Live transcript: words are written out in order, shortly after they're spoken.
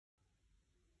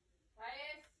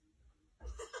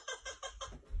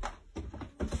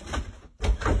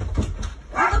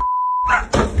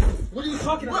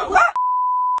talking about? What?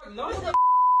 No, nothing.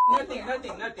 No. Nothing.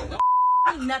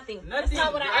 Nothing. That's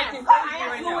not what I asked. I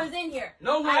asked who was in here.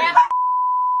 No one. I asked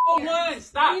No one.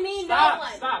 Stop. What do you mean Stop. no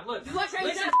one? Stop. Look. You want to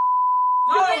Listen. yes.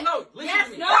 No. Listen Yes,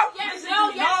 to me. no, yes, Listen no,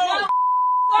 to me. yes, no.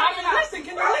 Stop and listen.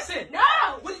 Can you listen? No.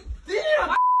 What? Damn.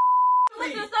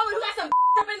 Listen to someone who got some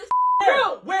up in this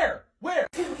room. Where?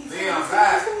 Damn, I'm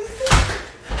back.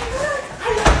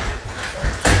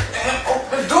 Damn,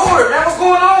 open the door, man. What's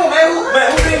going on, man? Who's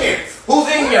in here? Who's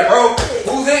in here, bro?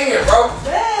 Who's in here, bro?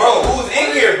 Bro, who's in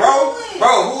here, bro?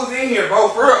 Bro, who's in here, bro?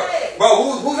 For real. Bro,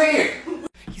 who's in here?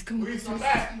 He's coming. Please come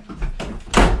back.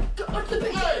 Go under the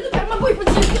bed. Under the bed. My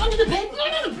boyfriend's here. Get under the bed. No.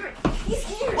 He's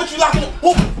here. What you locking it?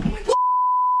 Who?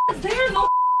 It's there. No.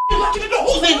 You locking the door?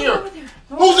 Who's in here?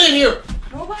 Who's in here?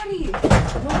 Nobody.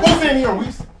 Who's in here,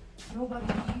 Reese? Nobody.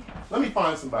 Let me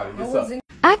find somebody. What's up?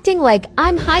 Acting like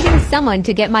I'm hiding someone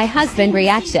to get my husband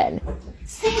reaction.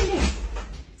 Stay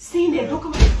in there. Don't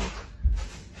come out.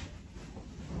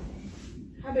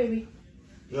 Hi, baby.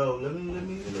 Yo, let me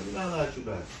not let you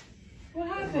back. What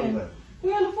happened? Who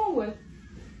you on the phone with?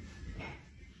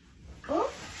 Huh?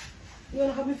 You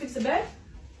wanna help me fix the bed?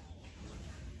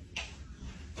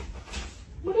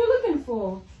 What are you looking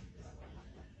for?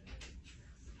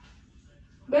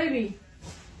 Baby.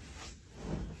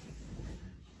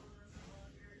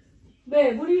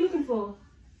 Babe, what are you looking for?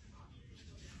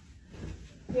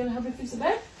 You wanna help me fix the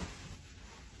bed?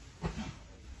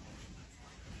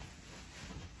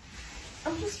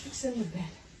 I'm just fixing the bed.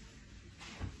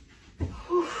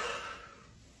 Whew.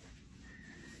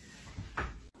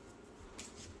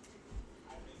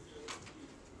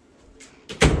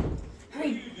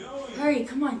 Hurry,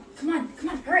 come on,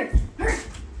 hurry.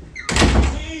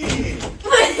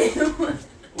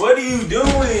 What are you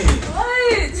doing?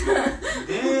 What?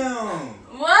 Damn.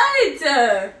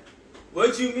 What?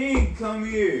 What you mean, come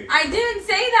here? I didn't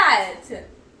say that.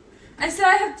 I said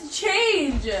I have to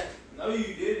change. No,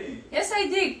 you didn't. Yes, I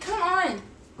did. Come on.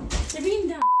 You're being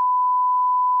dumb.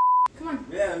 Come on.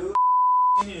 Yeah, who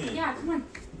in here? Yeah, come on.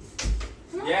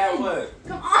 Come on. Yeah, what?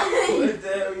 Come on. What the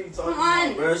hell are you talking Come on.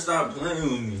 about, bro? Stop playing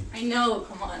with me. I know.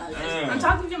 Come on. Damn. I'm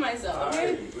talking to myself. Okay?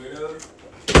 Alright,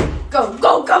 bro.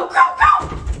 Go.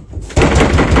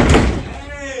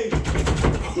 Hey!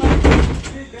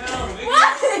 Sit down,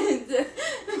 nigga.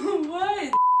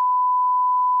 What?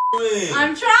 What?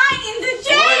 I'm trying to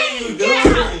What are you change.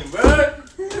 doing, bro?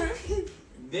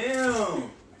 Damn.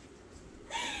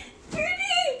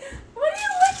 Judy, what are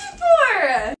you looking for?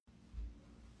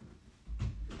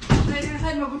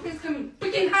 Hide, my boyfriend's coming. We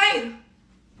can hide.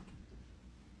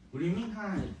 What do you mean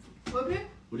hide? Okay?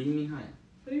 What do you mean hide?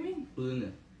 What do you mean? Who's in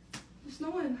there? There's no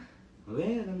one. A ver, I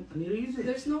need to use it.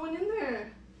 There's no one in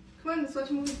there. Come on, let's watch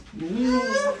a movie.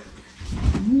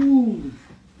 Ooh.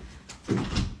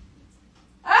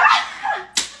 I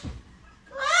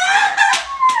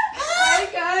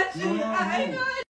got you. I got you.